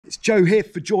It's Joe here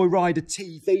for Joyrider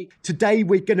TV. Today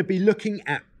we're going to be looking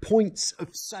at points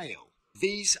of sail.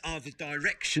 These are the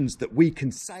directions that we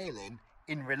can sail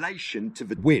in relation to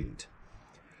the wind.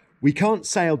 We can't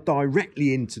sail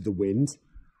directly into the wind,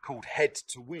 called head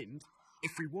to wind.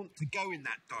 If we want to go in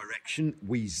that direction,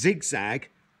 we zigzag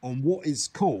on what is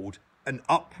called an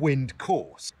upwind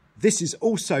course. This is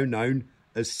also known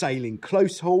as sailing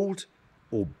close-hauled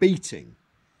or beating.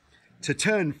 To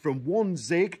turn from one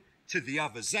zig to the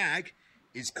other zag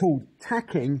is called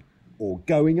tacking or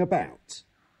going about.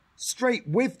 Straight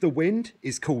with the wind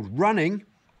is called running.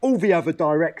 All the other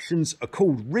directions are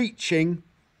called reaching,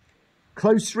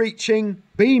 close reaching,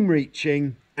 beam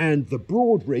reaching, and the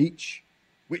broad reach,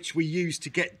 which we use to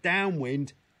get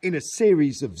downwind in a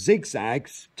series of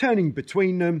zigzags, turning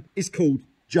between them, is called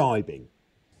jibing.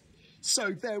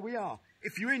 So there we are.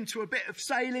 If you're into a bit of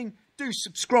sailing, do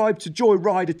subscribe to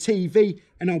Joyrider TV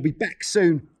and I'll be back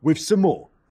soon with some more.